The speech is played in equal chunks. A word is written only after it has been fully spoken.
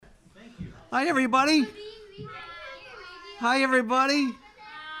Hi, everybody. Hi, everybody.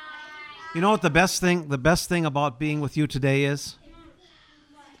 You know what the best thing about being with you today is?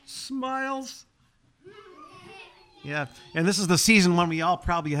 Smiles. Yeah, and this is the season when we all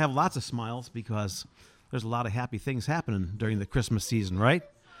probably have lots of smiles because there's a lot of happy things happening during the Christmas season, right?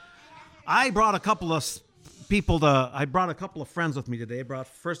 I brought a couple of friends with me today.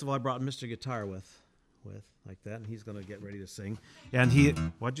 First of all, I brought Mr. Guitar with like that, and he's going to get ready to sing. And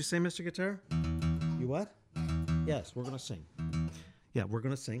what'd you say, Mr. Guitar? You what? Yes, we're going to sing. Yeah, we're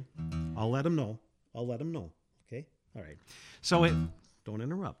going to sing. I'll let him know. Okay? All right. So don't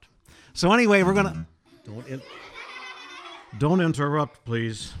interrupt. So anyway, we're going to... Don't interrupt,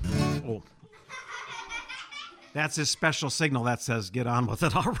 please. Oh. That's his special signal that says, get on with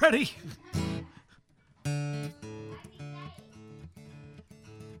it already.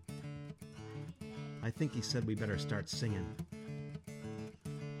 I think he said we better start singing.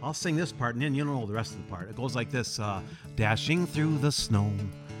 I'll sing this part, and then you know the rest of the part. It goes like this. Dashing through the snow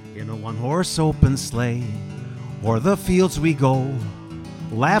in a one-horse open sleigh, o'er the fields we go,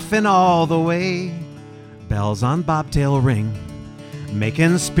 laughing all the way. Bells on bobtail ring,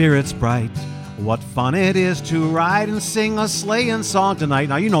 making spirits bright. What fun it is to ride and sing a sleighing song tonight.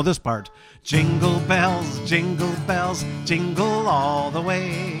 Now you know this part. Jingle bells, jingle all the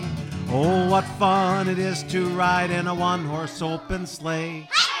way. Oh, what fun it is to ride in a one-horse open sleigh.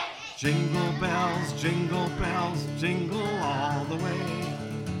 Jingle bells, jingle all the way.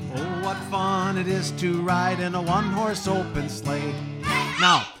 Oh, what fun it is to ride in a one-horse open sleigh.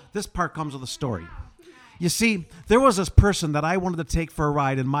 Now, this part comes with a story. You see, there was this person that I wanted to take for a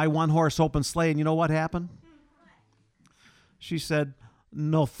ride in my one-horse open sleigh, and you know what happened? She said,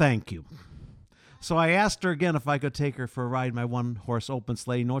 no, thank you. So I asked her again if I could take her for a ride in my one-horse open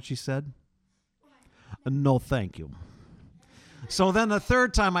sleigh. You know what she said? No, thank you. So then the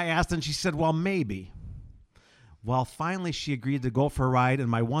third time I asked, and she said, well, maybe. Well, finally she agreed to go for a ride in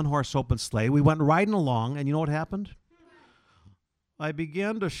my one-horse open sleigh. We went riding along, and you know what happened? I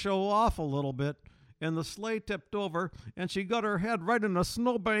began to show off a little bit. And the sleigh tipped over, and she got her head right in a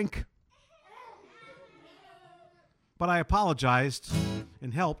snowbank. But I apologized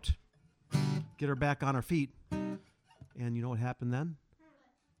and helped get her back on her feet. And you know what happened then?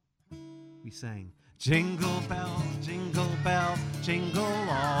 We sang, jingle bells, jingle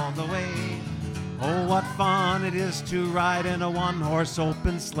all the way. Oh, what fun it is to ride in a one-horse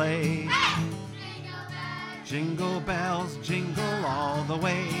open sleigh. Jingle bells, jingle all the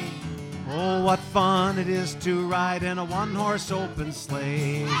way. Oh, what fun it is to ride in a one-horse open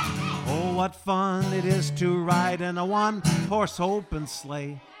sleigh. Oh, what fun it is to ride in a one-horse open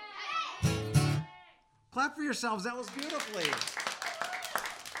sleigh. Clap for yourselves. That was beautifully.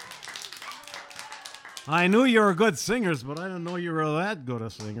 I knew you were good singers, but I didn't know you were that good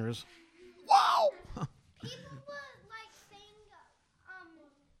of singers. Wow! People would sing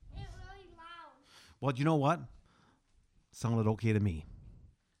it really loud. Well, you know what? Sounded okay to me.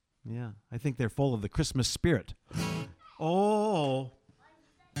 Yeah, I think they're full of the Christmas spirit. Oh.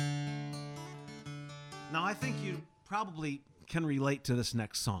 Now, I think you probably can relate to this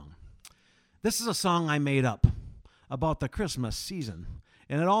next song. This is a song I made up about the Christmas season,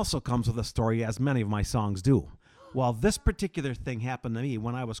 and it also comes with a story, as many of my songs do. Well, this particular thing happened to me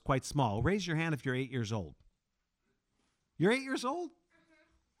when I was quite small. Raise your hand if you're 8 years old. You're 8 years old?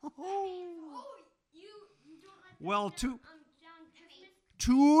 Oh. Well,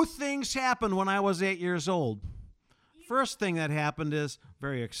 two things happened when I was 8 years old. First thing that happened is,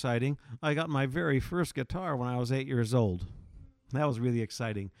 very exciting, I got my very first guitar when I was 8 years old. That was really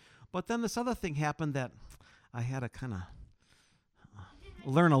exciting. But then this other thing happened that I had to kind of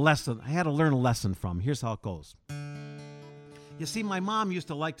learn a lesson. I had to learn a lesson from. Here's how it goes. You see, my mom used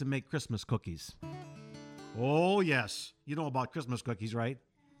to like to make Christmas cookies. Oh, yes. You know about Christmas cookies, right?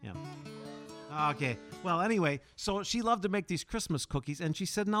 Yeah. Okay. Well, anyway, so she loved to make these Christmas cookies, and she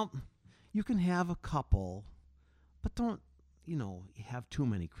said, no, you can have a couple, but don't, have too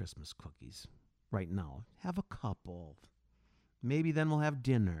many Christmas cookies right now. Have a couple. Maybe then we'll have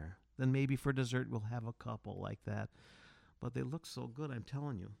dinner. Then maybe for dessert we'll have a couple like that. But they look so good, I'm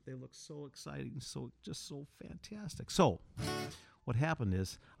telling you. They look so exciting, just so fantastic. So what happened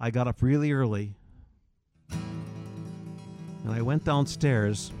is I got up really early, and I went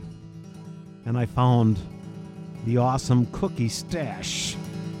downstairs, and I found the awesome cookie stash.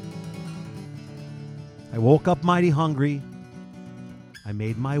 I woke up mighty hungry. I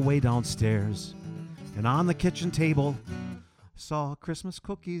made my way downstairs, and on the kitchen table, saw Christmas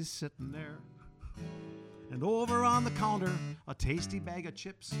cookies sitting there. And over on the counter, a tasty bag of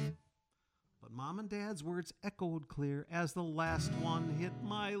chips. But Mom and Dad's words echoed clear as the last one hit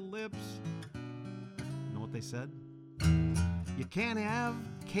my lips. they said. You can't have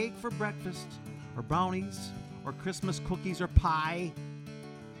cake for breakfast, or brownies, or Christmas cookies, or pie.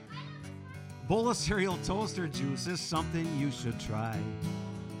 Bowl of cereal, toast, or juice is something you should try.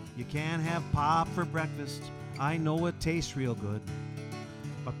 You can't have pop for breakfast. I know it tastes real good.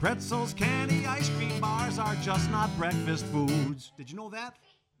 But pretzels, candy, ice cream bars are just not breakfast foods. Did you know that?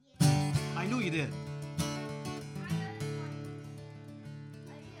 I knew you did.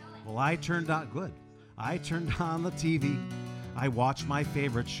 Well, I turned on the TV. I watched my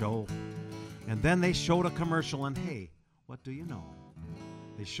favorite show. And then they showed a commercial, and hey, what do you know?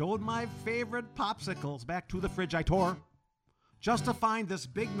 They showed my favorite popsicles. Back to the fridge I tore, just to find this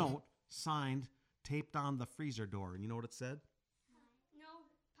big note signed, taped on the freezer door. And you know what it said? No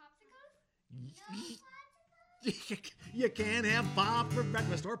popsicles? You can't have pop for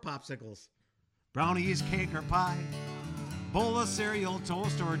breakfast or popsicles. Brownies, cake, or pie. Bowl of cereal,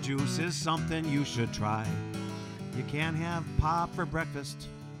 toast, or juice is something you should try. You can't have pop for breakfast.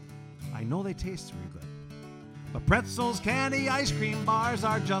 I know they taste very good. But pretzels, candy, ice cream bars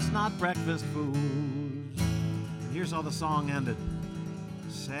are just not breakfast foods. And here's how the song ended.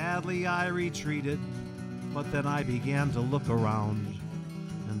 Sadly, I retreated, but then I began to look around.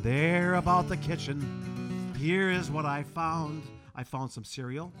 And there about the kitchen, here is what I found. I found some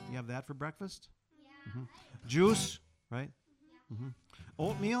cereal. You have that for breakfast? Yeah. Mm-hmm. Juice, right? Mm-hmm.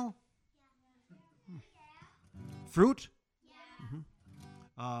 Oatmeal? Yeah. Fruit?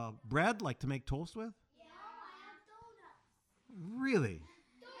 Yeah. Bread, like to make toast with? Yeah. I have donuts. Really?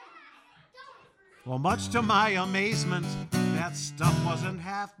 Donuts. Well, much to my amazement, that stuff wasn't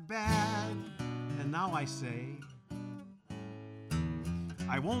half bad. And now I say,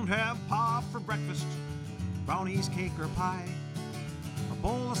 I won't have pop for breakfast, brownies, cake, or pie. A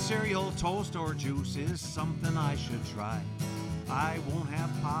bowl of cereal, toast, or juice is something I should try. I won't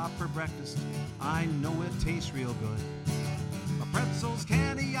have pop for breakfast. I know it tastes real good. But pretzels,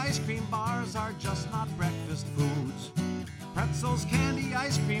 candy, ice cream bars are just not breakfast foods. Pretzels, candy,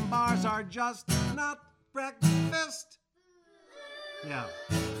 ice cream bars are just not breakfast. Yeah.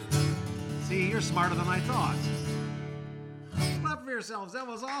 See, you're smarter than I thought. Clap for yourselves. That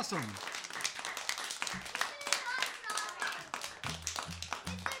was awesome.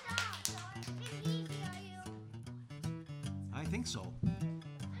 I think so.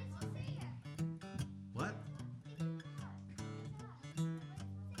 What?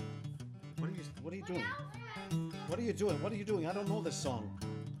 What are you doing? What are you doing? What are you doing? I don't know this song.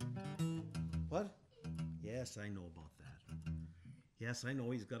 What? Yes, I know about that. Yes, I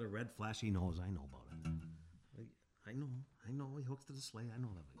know he's got a red flashy nose. I know about it. I know. He hooks to the sleigh. I know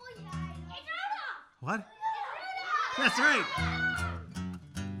that. What? That's right.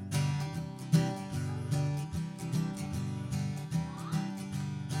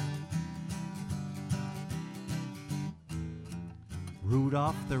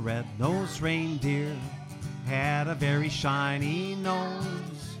 Rudolph the red-nosed reindeer had a very shiny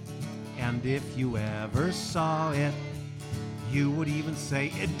nose, and if you ever saw it, you would even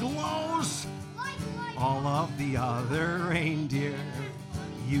say it glows. All of the other reindeer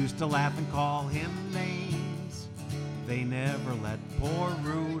used to laugh and call him names. They never let poor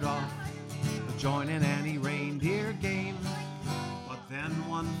Rudolph join in any reindeer game. But then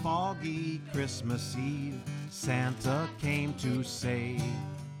one foggy Christmas Eve, Santa came to say,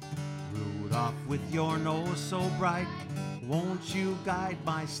 Rudolph, with your nose so bright, won't you guide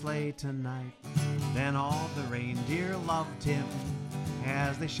my sleigh tonight? Then all the reindeer loved him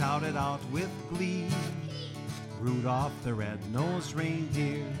as they shouted out with glee, Rudolph the red-nosed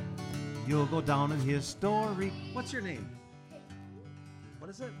reindeer, you'll go down in history. What's your name?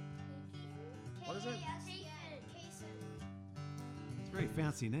 What is it? What is it? It's a very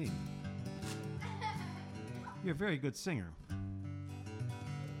fancy name. You're a very good singer.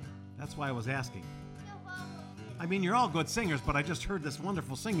 That's why I was asking. I mean, you're all good singers, but I just heard this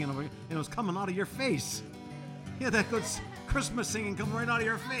wonderful singing and it was coming out of your face. Yeah, that good Christmas singing coming right out of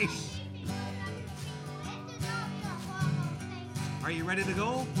your face. Are you ready to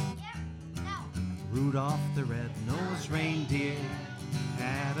go? Rudolph the red-nosed reindeer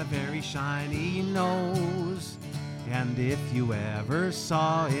had a very shiny nose, and if you ever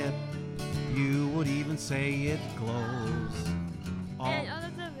saw it, you would even say it glows. All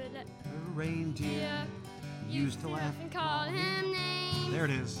the reindeer used to laugh and call him names. There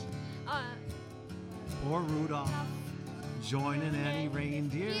it is. Poor Rudolph, joining any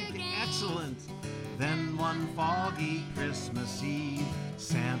reindeer. Excellent. Then one foggy Christmas Eve,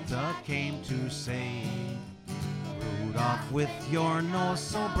 Santa came to say, Rudolph, with your nose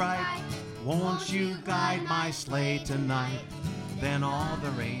so bright, won't you guide my sleigh tonight? Then all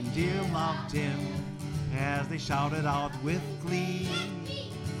the reindeer loved him as they shouted out with glee.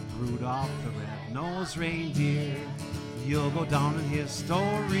 Rudolph the red-nosed reindeer, you'll go down in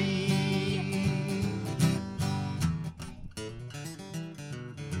history.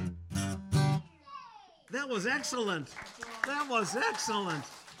 That was excellent. That was excellent.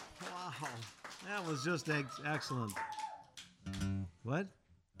 Wow. That was just excellent. What?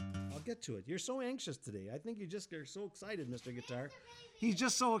 I'll get to it. You're so anxious today. I think you're so excited, Mr. Guitar. He's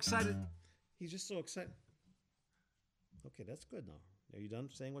just so excited. He's just so excited. Okay, that's good now. Are you done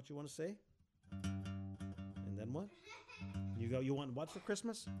saying what you want to say? And then what? You want what for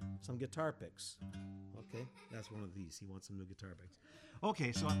Christmas? Some guitar picks. Okay, that's one of these. He wants some new guitar picks.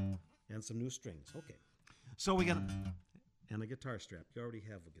 Okay, so and some new strings. Okay. So we got and a guitar strap. You already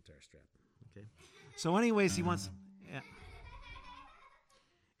have a guitar strap. Okay. So anyways, he wants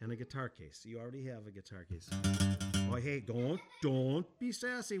and a guitar case. You already have a guitar case. Oh, hey, don't be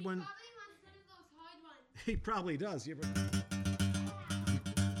sassy when he probably does. Ooh,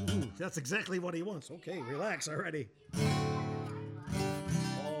 that's exactly what he wants. Okay, relax already. Oh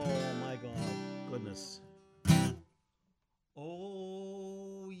my God, goodness.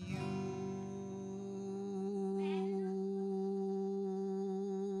 Oh, you.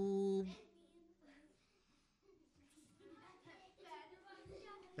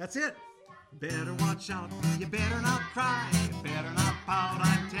 That's it. Better watch out. You better not cry. You better not pout.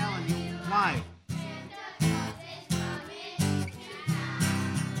 I'm telling you why.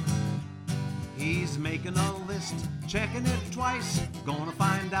 He's making a list, checking it twice. Gonna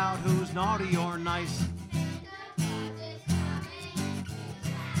find out who's naughty or nice.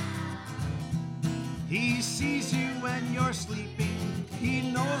 He sees you when you're sleeping.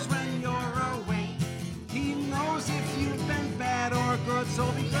 He knows when you're awake. He knows if you've been bad or good,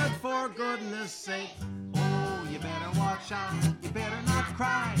 so be good for goodness sake. Oh, you better watch out. You better not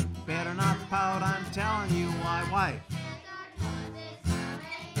cry. Better not pout. I'm telling you why. Why?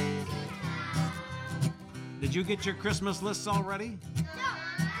 Did you get your Christmas lists already?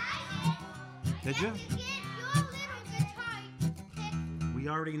 No. Did you? Get your little guitar pick. We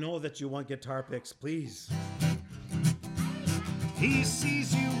already know that you want guitar picks, please. He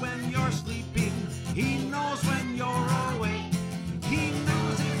sees you when you're sleeping. He knows when you're awake. He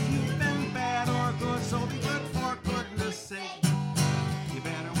knows if you've been bad or good, so be good for goodness sake. You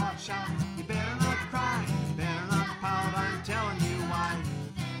better watch out. You better not cry. You better not pout. I'm telling you why.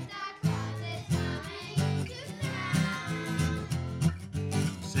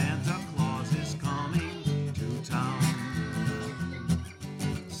 Santa Claus is coming to town.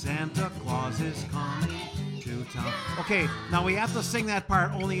 Santa Claus is coming to town. Okay, now we have to sing that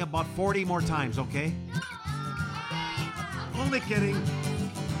part only about 40 more times, okay? Only kidding.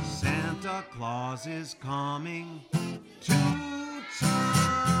 Santa Claus is coming to town.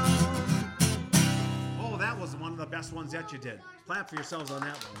 Oh, that was one of the best ones that you did. Clap for yourselves on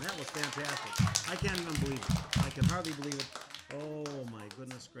that one. That was fantastic. I can't even believe it. I can hardly believe it. Oh, my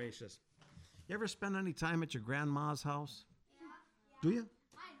goodness gracious. You ever spend any time at your grandma's house? Do you?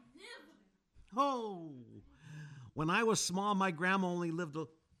 Oh, when I was small, my grandma only lived a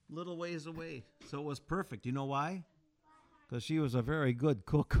little ways away, so it was perfect. You know why? Because she was a very good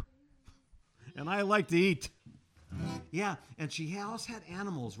cook, and I like to eat. Yeah, and she always had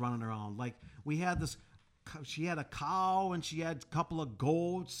animals running around. Like we had this, she had a cow, and she had a couple of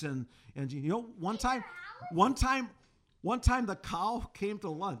goats, and you know, one time the cow came to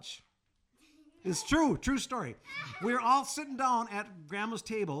lunch. It's true story. We were all sitting down at Grandma's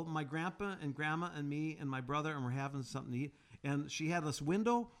table, my grandpa and Grandma and me and my brother, and we're having something to eat. And she had this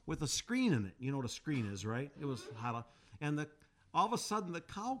window with a screen in it. You know what a screen is, right? It was hot. And all of a sudden, the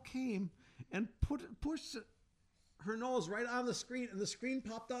cow came and pushed her nose right on the screen, and the screen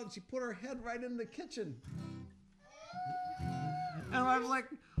popped out, and she put her head right in the kitchen. And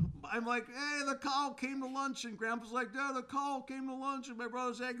I'm like, hey, the cow came to lunch. And Grandpa's like, yeah, the cow came to lunch. And my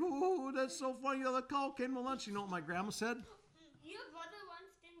brother's like, ooh, that's so funny. Yeah, the cow came to lunch. You know what my grandma said? Your brother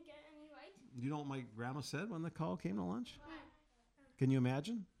once didn't get any right. You know what my grandma said when the cow came to lunch? What? Can you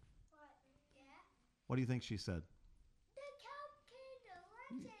imagine? What? Yeah? What do you think she said? The cow came to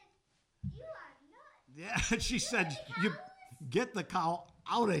lunch and you are nuts. Yeah, she said, you get the cow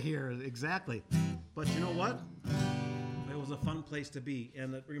out of here. Exactly. But you know what? It was a fun place to be.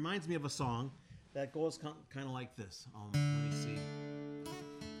 And it reminds me of a song that goes kind of like this. Let me see.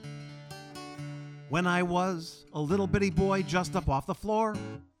 When I was a little bitty boy just up off the floor,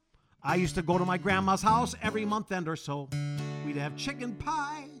 I used to go to my grandma's house every month end or so. We'd have chicken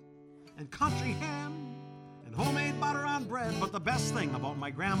pie and country ham and homemade butter on bread. But the best thing about my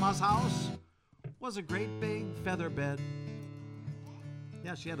grandma's house was a great big feather bed.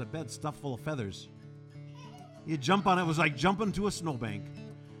 Yeah, she had a bed stuffed full of feathers. You jump on it, it was like jumping to a snowbank.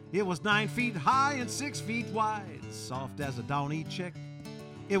 It was 9 feet high and 6 feet wide, soft as a downy chick.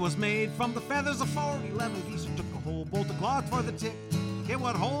 It was made from the feathers of 411 geese who took a whole bolt of cloth for the tick. It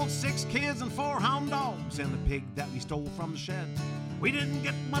would hold 6 kids and 4 hound dogs and the pig that we stole from the shed. We didn't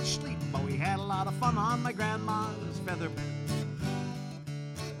get much sleep, but we had a lot of fun on my grandma's feather bed.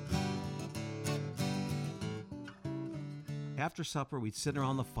 After supper, we'd sit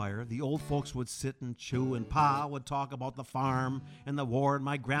around the fire. The old folks would sit and chew, and Pa would talk about the farm and the war, and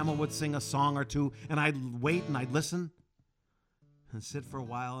my grandma would sing a song or two, and I'd wait and I'd listen and sit for a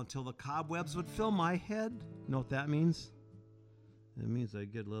while until the cobwebs would fill my head. You know what that means? It means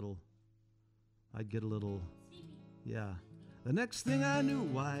I'd get a little, yeah. The next thing I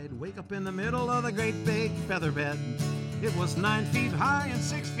knew, I'd wake up in the middle of the great big feather bed. It was 9 feet high and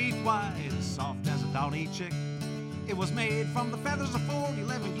 6 feet wide, soft as a downy chick. It was made from the feathers of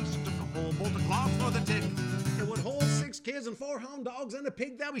 411 geese who took a whole bolt of cloth for the tick. It would hold 6 kids and 4 hound dogs and a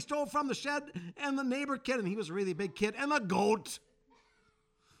pig that we stole from the shed, and the neighbor kid, and he was a really big kid, and a goat.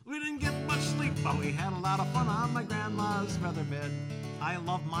 We didn't get much sleep, but we had a lot of fun on my grandma's feather bed. I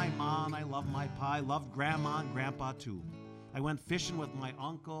love my ma and I love my pa. I loved grandma and grandpa too. I went fishing with my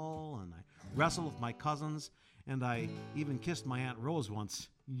uncle and I wrestled with my cousins, and I even kissed my Aunt Rose once.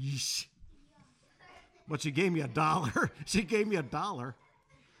 Yeesh. But she gave me $1. She gave me $1.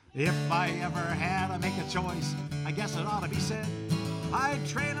 If I ever had to make a choice, I guess it ought to be said, I'd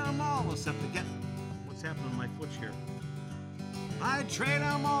trade them all except to get... What's happening to my foot here? I'd trade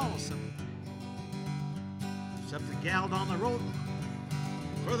them all except the gal down the road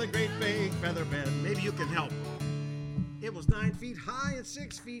for the great big feather bed. Maybe you can help. It was 9 feet high and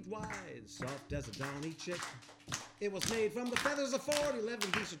 6 feet wide, soft as a downy chick. It was made from the feathers of 411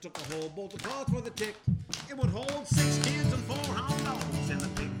 geese who took a whole bolt of cloth for the tick. It would hold 6 kids and 4 hound dogs and the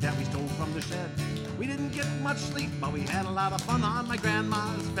pig that we stole from the shed. We didn't get much sleep, but we had a lot of fun on my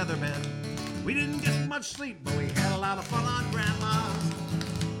grandma's feather bed. We didn't get much sleep, but we had a lot of fun on grandma's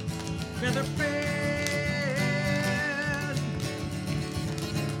feather bed.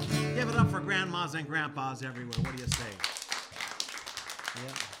 Give it up for grandmas and grandpas everywhere. What do you say?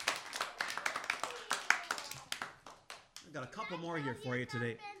 Yeah. I've got a couple more here for you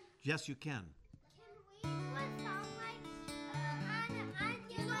today. Yes, you can. Can we do a song like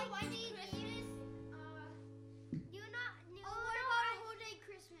you know what day Christmas? You know what about whole day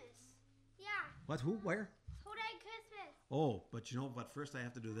Christmas? Yeah. What? Who? Where? Whole day Christmas. Oh, but you know what? First, I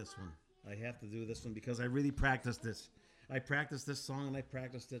have to do this one. I have to do this one because I really practiced this. I practiced this song and I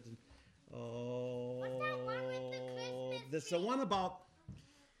practiced it. And, What's that one with the Christmas this tree? the one about.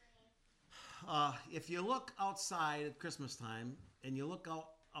 If you look outside at Christmas time and you look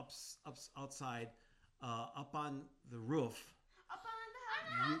outside up on the roof. Up on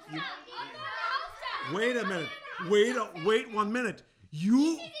the house. Wait a minute. Wait 1 minute. This is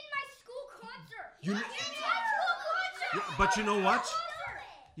in my school concert. You- It's my school concert. Yeah, but you know what?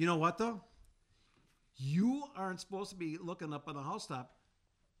 You know what though? You aren't supposed to be looking up on the housetop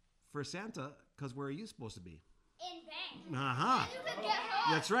for Santa, because where are you supposed to be? In bed. Uh-huh. You can get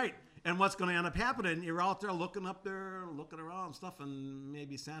home. That's right. And what's going to end up happening, you're out there looking up there, looking around and stuff, and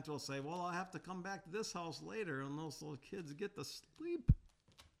maybe Santa will say, well, I'll have to come back to this house later, and those little kids get to sleep.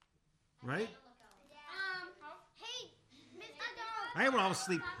 Right? Hey, Mr. Dall. I would always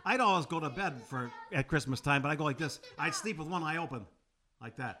sleep. I'd always go to bed at Christmas time, but I go like this. I'd sleep with one eye open.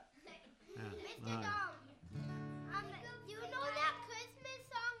 Like that. Yeah. Mr. All right. Dall. You know that Christmas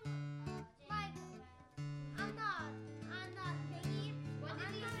song? Like, on the thingy? What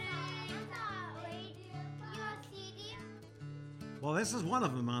did you say? On the radio? Your CD? Well, this is one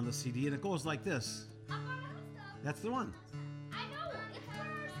of them on the CD, and it goes like this. Up on the house. That's the one. I know. It's for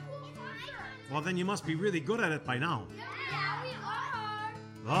our school concert. Well, then you must be really good at it by now. Yeah, we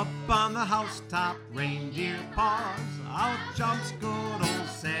are. Up on the housetop, reindeer paws. Out jumps good old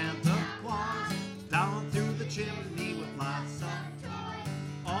Santa Claus. Down through the chimney with lots of toys.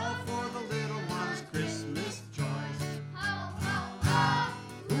 All for the little ones' Christmas joys. Ho, ho, ho.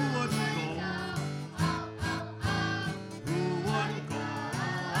 Who wouldn't go? Ho, ho, ho. Who wouldn't go?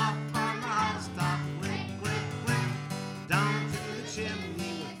 Up on the housetop, click, click, click. Down through the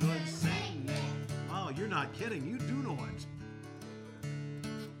chimney with good singing. Oh, you're not kidding. You do know it.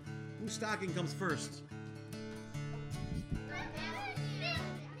 Whose stocking comes first?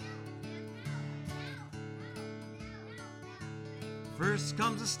 First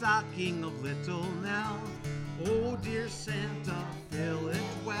comes a stocking of little Nell. Oh, dear Santa, fill it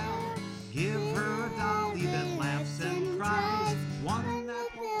well. Give her a dolly that laughs and cries. One that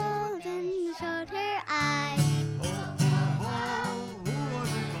will and showed her eyes. ho, ho, ho, who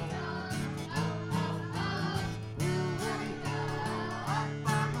wouldn't go? Ho, ho, ho,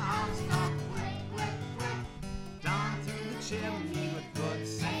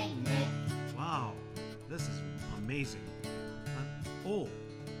 Oh,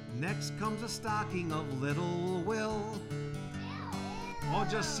 next comes a stocking of little Will. Oh,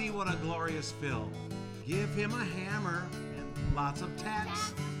 just see what a glorious fill. Give him a hammer and lots of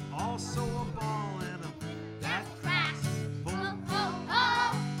tacks. Also a ball and a That cracks. Ho, ho,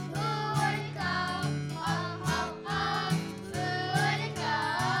 ho. Who would go? Ho, ho, ho. Who would go?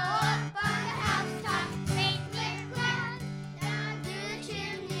 Up on the housetop, click, click, clack. Down through the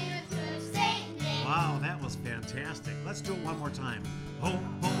chimney with good Saint Nick. Wow, that was fantastic. Let's do it one more time. Ho,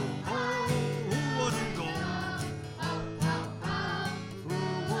 ho, ho. Who wouldn't go? Ho, ho, ho. Who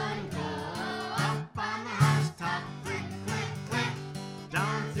wouldn't go? Up on the housetop, click, click, click.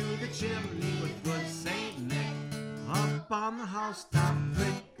 Down through the chimney with good Saint Nick. Up on the housetop,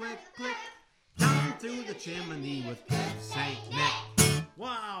 click, click, click. Down through the chimney with good Saint Nick.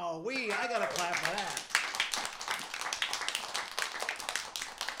 Wow, I gotta clap for that.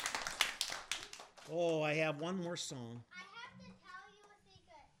 Oh, I have one more song. I have to tell you a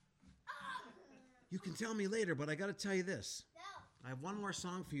secret. You can tell me later, but I gotta tell you this. No. I have one more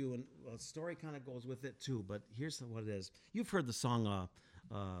song for you, and a story kind of goes with it too. But here's what it is. You've heard the song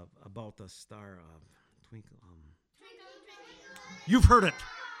about the star Twinkle. Twinkle, twinkle. You've heard it.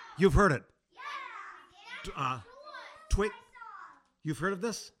 You've heard it. Yeah. Twink. You've heard of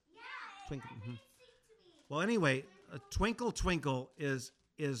this? Yeah. Twinkle. Mhm. Sing to me. Well, anyway, Twinkle Twinkle is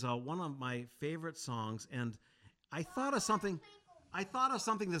one of my favorite songs, and I thought of something. I thought of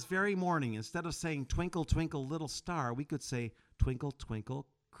something this very morning. Instead of saying "Twinkle Twinkle Little Star," we could say "Twinkle Twinkle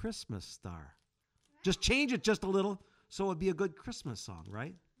Christmas Star." Just change it just a little, so it'd be a good Christmas song,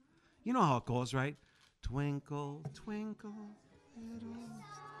 right? You know how it goes, right? Twinkle Twinkle Little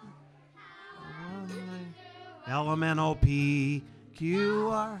Star. LMNOPQRSTUV.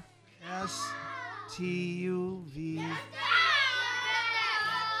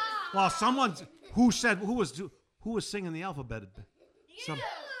 Well, who was singing the alphabet?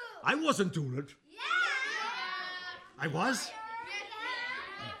 I wasn't doing it. I was?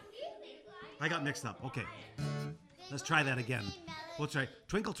 I got mixed up. Okay. Let's try that again. We'll try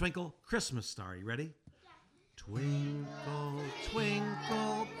Twinkle Twinkle Christmas Star. You ready? Twinkle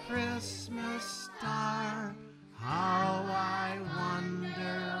Twinkle Christmas Star, how I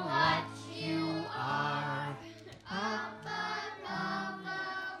wonder what you are. Up above the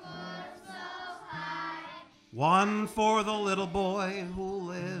woods so high. One for the little boy who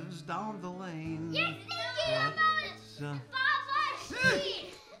lives down the lane. Yes, thank you about it. Baba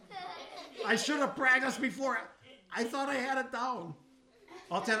Sheep. I should have practiced before. I thought I had it down.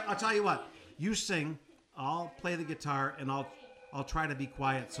 I'll tell you what. You sing. I'll play the guitar, and I'll try to be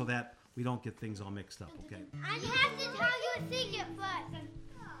quiet so that we don't get things all mixed up. Okay. I have to tell you a secret first.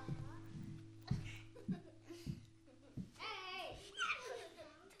 Hey,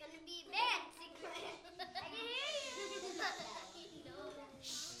 it's gonna be a bad secret. I can hear you.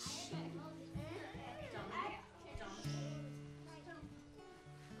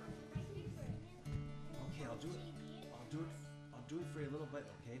 Okay, I'll do it for you a little bit,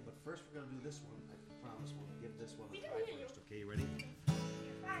 okay? But first we're gonna do this one. I promise we'll give this one a try first. Okay, you ready?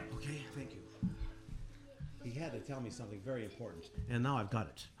 Okay, thank you. He had to tell me something very important, and now I've got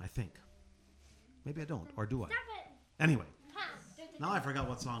it. I think. Maybe I don't, or do I? Stop it. Anyway, now I forgot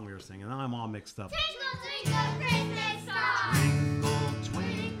what song we were singing. Now I'm all mixed up. Twinkle, twinkle, Christmas star. Twinkle, twinkle.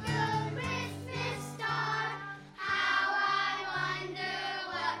 Twinkle, Christmas star. How I wonder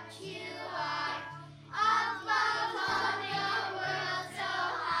what you are. Up above the world so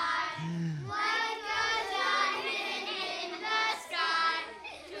high. Like a diamond in the sky.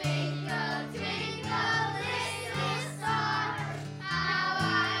 Twinkle, twinkle, little star. How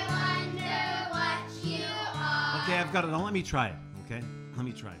I wonder what you are. Okay, I've got it. Now let me try it. Okay, let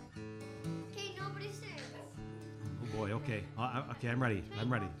me try it. Okay, nobody sings. Oh boy. Okay. Okay, I'm ready.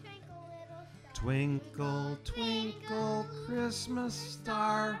 I'm ready. Twinkle, twinkle, Christmas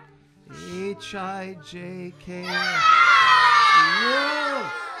star, H-I-J-K. Whoa!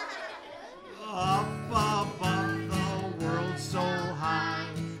 Up above the world so high,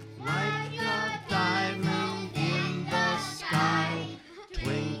 like a diamond in the sky.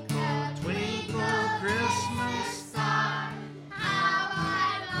 Twinkle, twinkle, Christmas star. How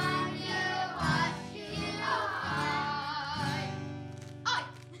I wonder what you are.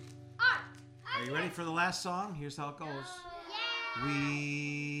 Are you ready for the last song? Here's how it goes. Yeah.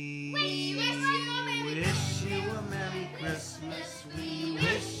 We wish you a Merry Christmas. We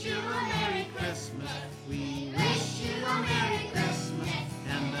wish you a Merry Christmas. We wish you a Merry Christmas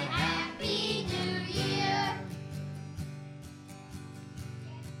and a Happy New Year.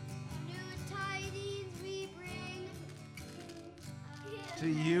 New tidings we bring to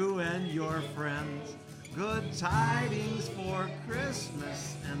you and your friends. good tidings for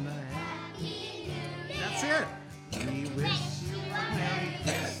Christmas and a happy New Year. That's it. We wish you a Merry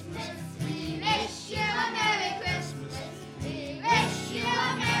Christmas. We wish you a Merry Christmas. We wish you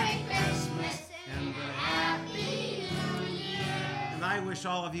a Merry Christmas and a Happy New Year. And I wish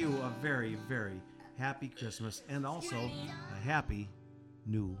all of you a very, very happy Christmas and also a happy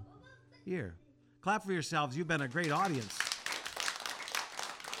New Year. Clap for yourselves. You've been a great audience.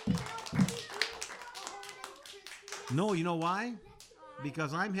 No, you know why?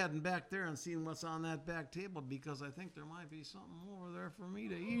 Because I'm heading back there and seeing what's on that back table because I think there might be something over there for me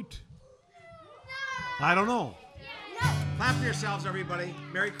to eat. I don't know. Clap for yourselves, everybody.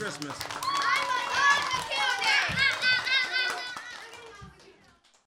 Merry Christmas.